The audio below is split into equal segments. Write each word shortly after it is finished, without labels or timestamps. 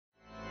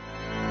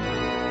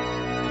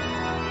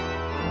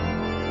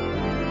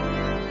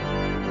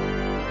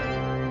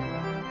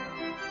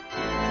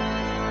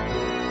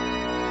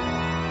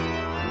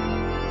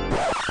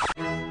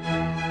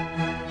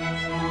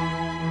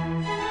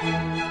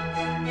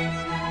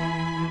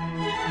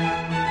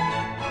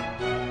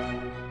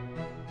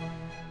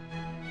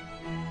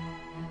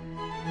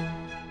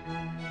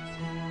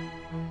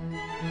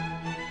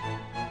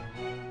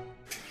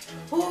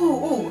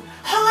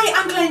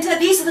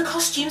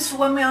costumes for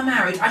when we are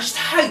married. I just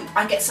hope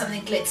I get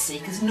something glitzy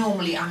because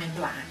normally I'm in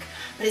black.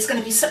 But it's going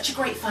to be such a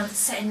great fun. It's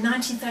set in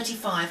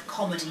 1935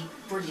 comedy.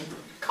 Brilliant.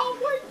 Can't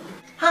wait.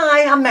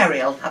 Hi, I'm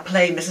Muriel. I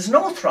play Mrs.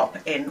 Northrop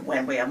in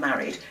When We Are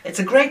Married. It's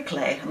a great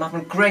play. I'm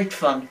having great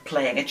fun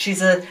playing it.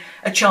 She's a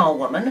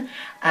charwoman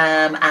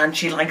and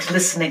she likes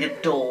listening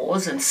at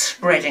doors and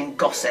spreading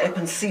gossip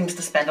and seems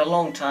to spend a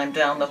long time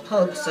down the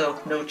pub,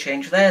 so no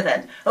change there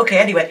then. OK,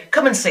 anyway,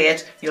 come and see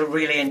it. You'll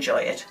really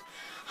enjoy it.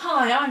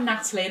 Hi, I'm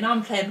Natalie and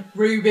I'm playing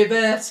Ruby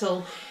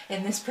Birtle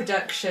in this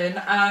production.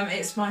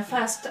 It's my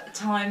first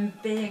time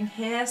being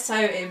here, so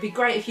it'd be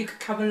great if you could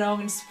come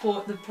along and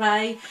support the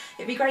play.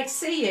 It'd be great to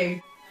see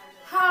you.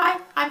 Hi,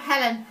 I'm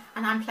Helen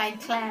and I'm playing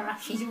Clara.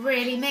 She's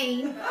really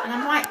mean and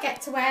I might get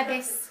to wear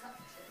this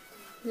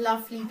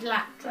lovely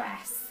black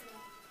dress.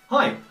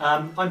 Hi,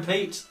 I'm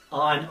Pete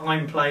and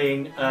I'm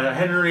playing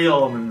Henry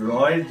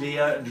Ormonroy,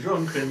 the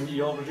drunken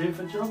Yorkshire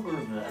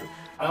photographer.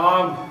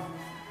 I'm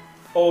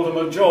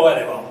Alderman Joe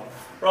Anyone.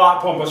 Right,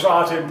 Pompous,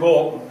 right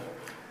important.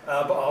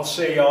 But I'll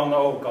see you on,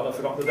 oh God, I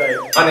forgot the date.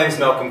 My name's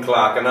Malcolm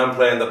Clark and I'm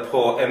playing the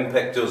poor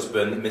henpecked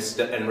husband,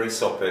 Mr. Henry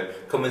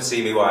Soppett. Come and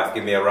see me wife,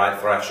 give me a right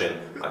thrashing.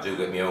 I do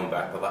get my own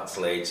back, but that's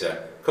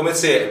later. Come and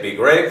see it, it'll be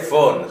great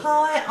fun.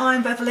 Hi,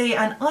 I'm Beverly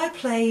and I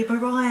play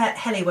Mariah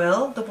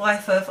Helliwell, the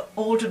wife of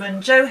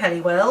Alderman Joe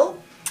Helliwell,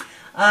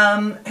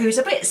 who's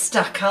a bit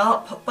stuck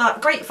up,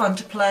 but great fun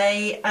to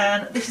play,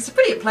 and this is a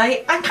brilliant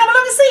play, and come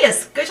along and see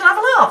us. Go to have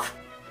a laugh.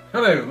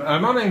 Hello,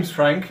 my name's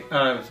Frank,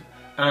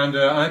 and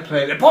I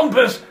play the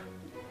pompous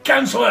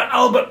Councillor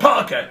Albert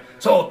Parker.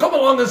 So come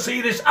along and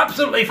see this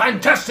absolutely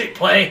fantastic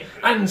play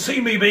and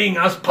see me being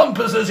as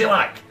pompous as you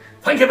like.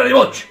 Thank you very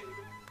much.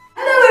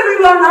 Hello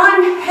everyone,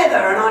 I'm Heather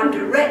and I'm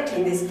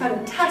directing this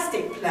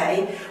fantastic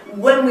play,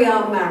 When We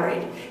Are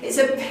Married. It's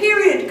a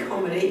period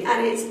comedy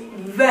and it's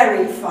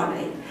very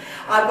funny.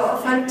 I've got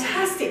a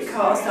fantastic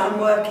cast I'm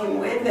working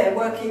with. They're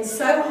working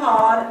so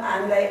hard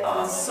and they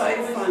are so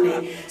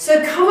funny.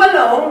 So come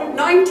along,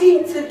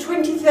 19th to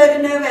 23rd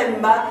of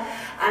November,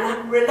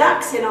 and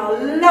relax in our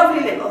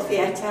lovely little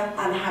theatre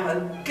and have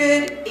a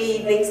good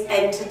evening's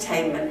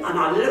entertainment. And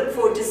I look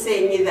forward to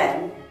seeing you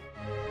then.